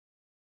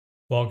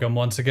Welcome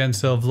once again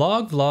to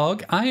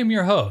Vlog. I am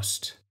your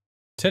host.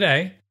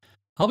 Today,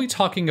 I'll be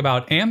talking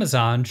about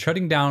Amazon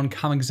shutting down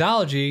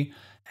ComiXology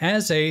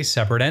as a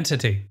separate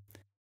entity.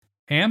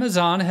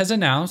 Amazon has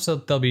announced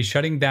that they'll be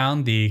shutting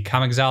down the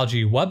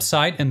ComiXology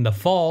website in the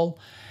fall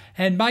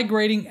and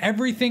migrating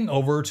everything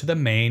over to the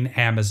main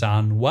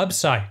Amazon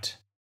website.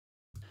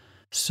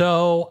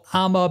 So,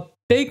 I'm a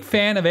big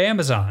fan of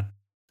Amazon.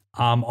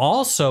 I'm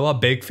also a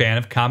big fan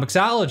of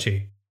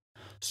ComiXology.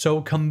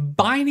 So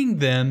combining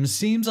them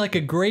seems like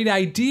a great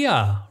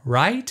idea,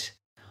 right?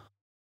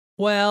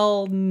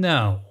 Well,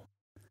 no.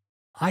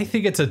 I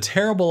think it's a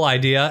terrible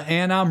idea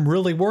and I'm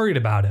really worried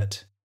about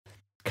it.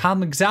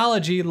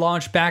 ComiXology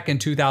launched back in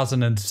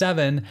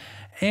 2007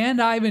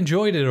 and I've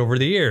enjoyed it over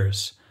the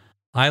years.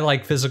 I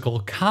like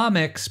physical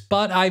comics,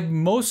 but I've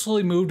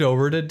mostly moved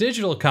over to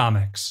digital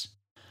comics.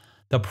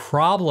 The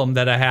problem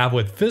that I have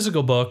with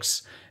physical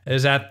books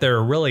is that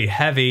they're really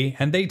heavy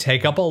and they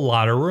take up a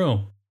lot of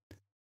room.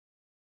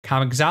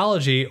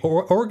 ComiXology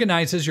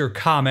organizes your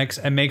comics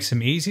and makes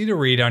them easy to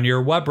read on your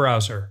web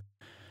browser.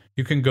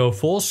 You can go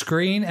full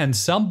screen, and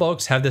some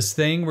books have this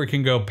thing where you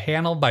can go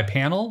panel by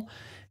panel.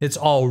 It's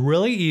all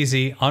really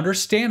easy,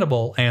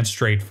 understandable, and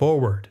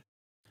straightforward.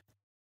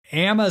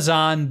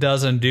 Amazon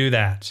doesn't do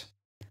that.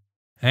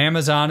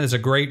 Amazon is a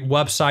great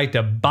website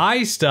to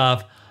buy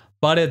stuff,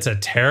 but it's a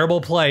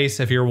terrible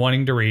place if you're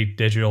wanting to read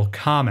digital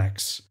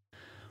comics.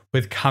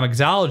 With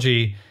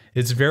ComiXology,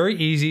 it's very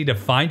easy to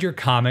find your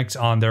comics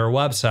on their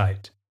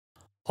website.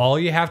 All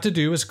you have to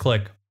do is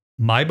click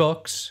My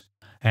Books,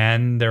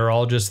 and they're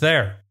all just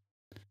there.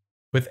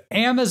 With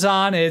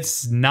Amazon,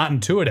 it's not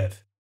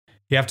intuitive.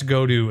 You have to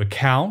go to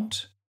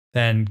Account,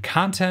 then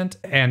Content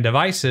and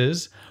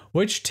Devices,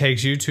 which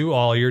takes you to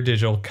all your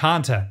digital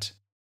content.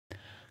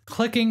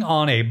 Clicking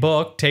on a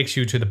book takes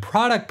you to the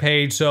product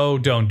page, so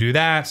don't do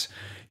that.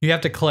 You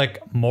have to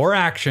click More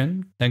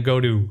Action, then go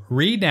to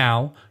Read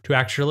Now to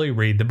actually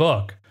read the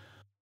book,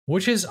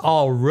 which is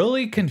all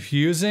really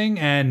confusing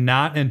and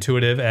not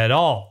intuitive at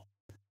all.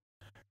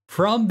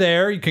 From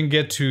there, you can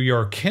get to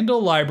your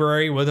Kindle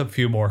library with a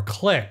few more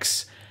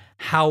clicks.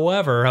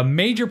 However, a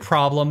major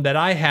problem that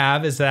I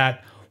have is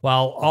that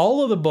while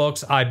all of the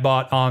books I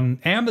bought on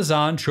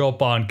Amazon show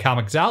up on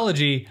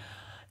ComiXology,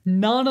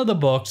 none of the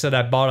books that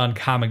I bought on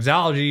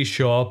ComiXology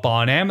show up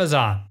on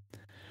Amazon.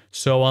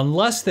 So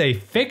unless they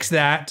fix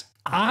that,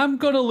 I'm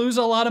going to lose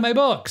a lot of my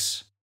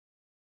books.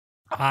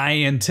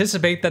 I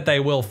anticipate that they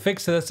will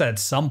fix this at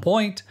some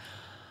point,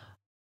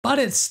 but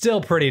it's still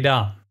pretty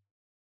dumb.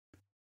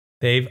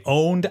 They've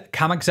owned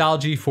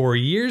ComiXology for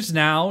years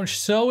now,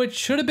 so it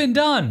should have been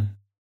done.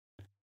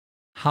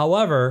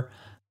 However,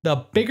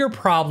 the bigger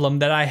problem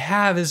that I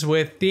have is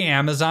with the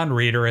Amazon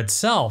reader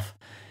itself.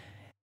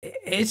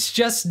 It's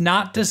just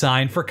not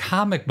designed for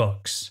comic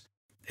books.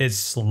 It's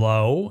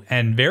slow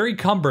and very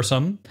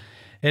cumbersome.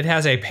 It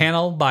has a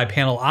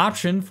panel-by-panel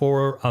option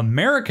for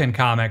American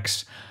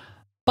comics,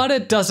 but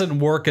it doesn't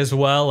work as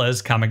well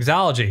as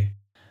ComiXology.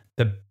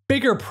 The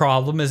bigger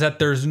problem is that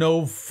there's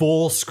no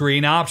full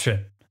screen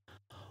option.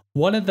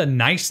 One of the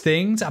nice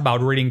things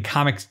about reading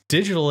comics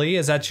digitally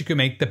is that you can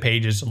make the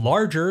pages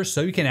larger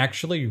so you can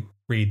actually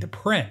read the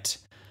print.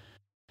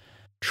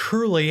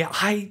 Truly,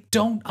 I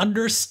don't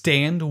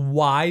understand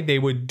why they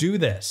would do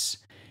this.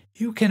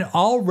 You can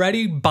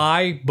already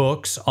buy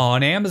books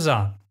on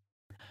Amazon.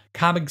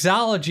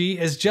 ComiXology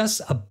is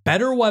just a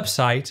better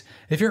website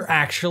if you're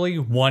actually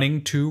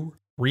wanting to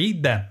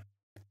read them.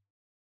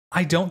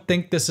 I don't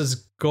think this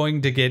is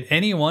going to get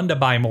anyone to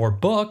buy more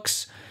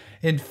books.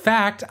 In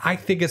fact, I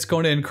think it's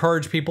going to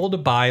encourage people to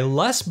buy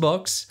less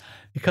books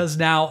because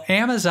now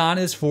Amazon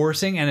is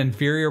forcing an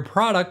inferior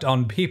product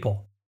on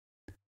people.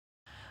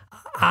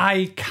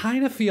 I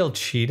kind of feel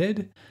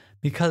cheated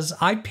because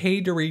I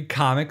paid to read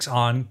comics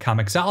on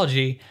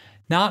ComiXology,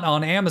 not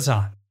on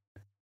Amazon.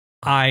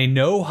 I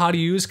know how to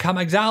use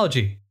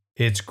ComiXology.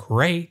 It's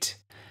great.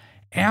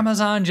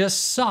 Amazon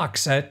just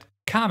sucks at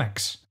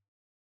comics.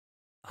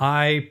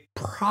 I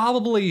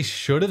probably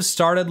should have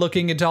started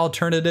looking into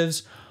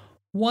alternatives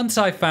once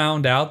I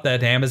found out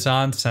that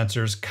Amazon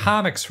censors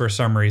comics for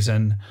some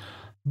reason,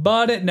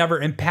 but it never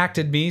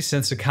impacted me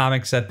since the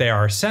comics that they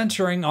are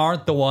censoring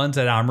aren't the ones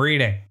that I'm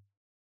reading.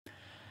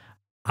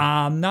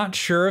 I'm not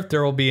sure if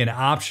there will be an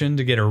option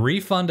to get a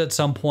refund at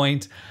some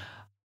point,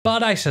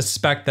 but I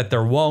suspect that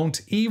there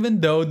won't,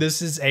 even though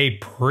this is a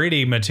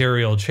pretty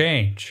material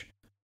change.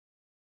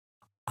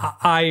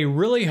 I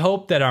really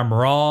hope that I'm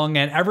wrong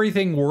and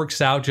everything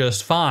works out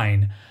just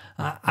fine.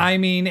 I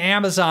mean,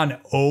 Amazon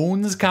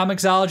owns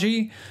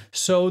ComiXology,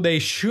 so they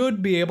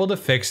should be able to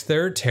fix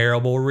their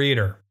terrible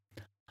reader.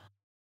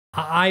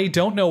 I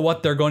don't know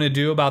what they're going to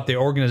do about the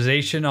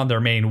organization on their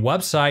main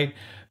website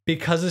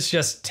because it's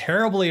just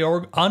terribly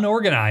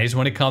unorganized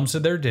when it comes to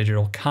their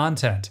digital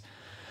content.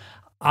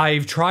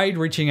 I've tried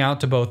reaching out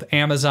to both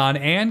Amazon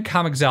and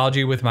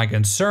ComiXology with my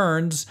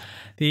concerns.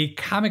 The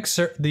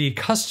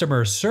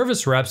customer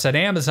service reps at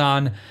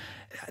Amazon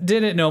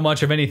didn't know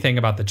much of anything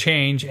about the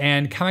change,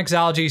 and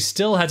ComiXology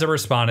still hasn't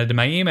responded to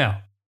my email.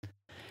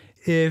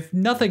 if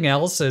nothing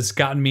else, it's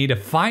gotten me to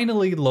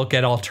finally look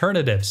at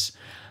alternatives.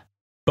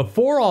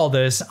 Before all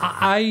this,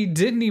 I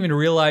didn't even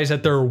realize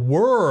that there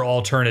were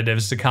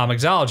alternatives to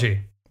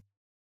ComiXology.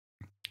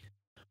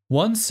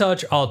 One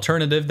such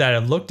alternative that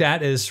I've looked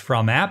at is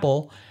from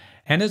Apple,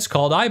 and it's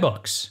called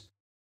iBooks.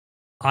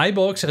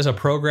 iBooks is a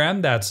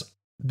program that's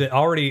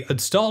already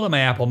installed on my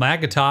Apple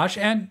Macintosh,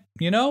 and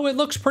it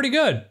looks pretty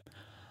good.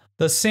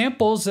 The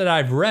samples that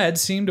I've read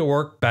seem to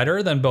work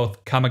better than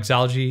both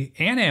ComiXology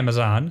and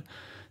Amazon,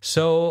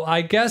 so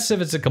I guess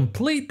if it's a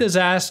complete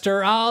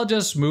disaster, I'll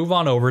just move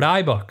on over to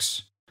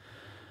iBooks.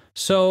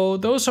 So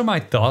those are my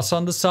thoughts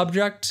on the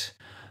subject.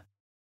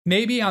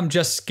 Maybe I'm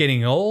just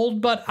getting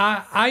old, but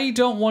I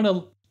don't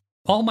want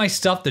all my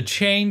stuff to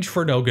change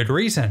for no good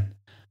reason.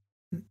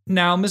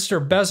 Now,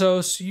 Mr.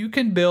 Bezos, you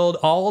can build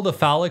all the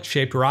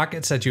phallic-shaped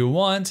rockets that you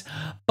want,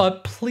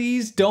 but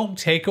please don't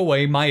take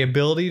away my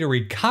ability to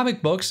read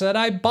comic books that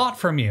I bought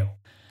from you.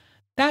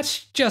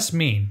 That's just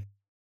mean.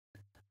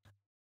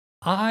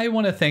 I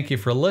want to thank you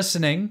for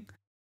listening.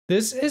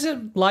 This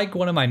isn't like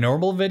one of my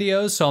normal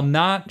videos, so I'm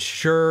not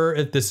sure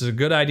if this is a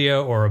good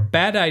idea or a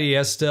bad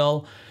idea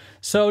still.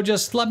 So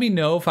just let me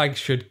know if I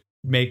should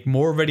make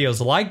more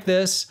videos like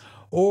this,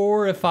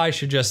 or if I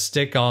should just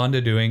stick on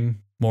to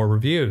doing more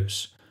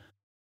reviews.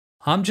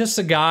 I'm just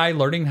a guy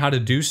learning how to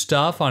do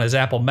stuff on his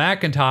Apple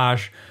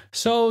Macintosh,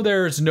 so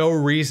there's no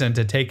reason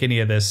to take any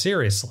of this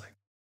seriously.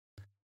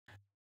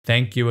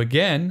 Thank you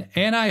again,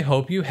 and I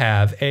hope you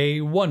have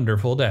a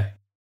wonderful day.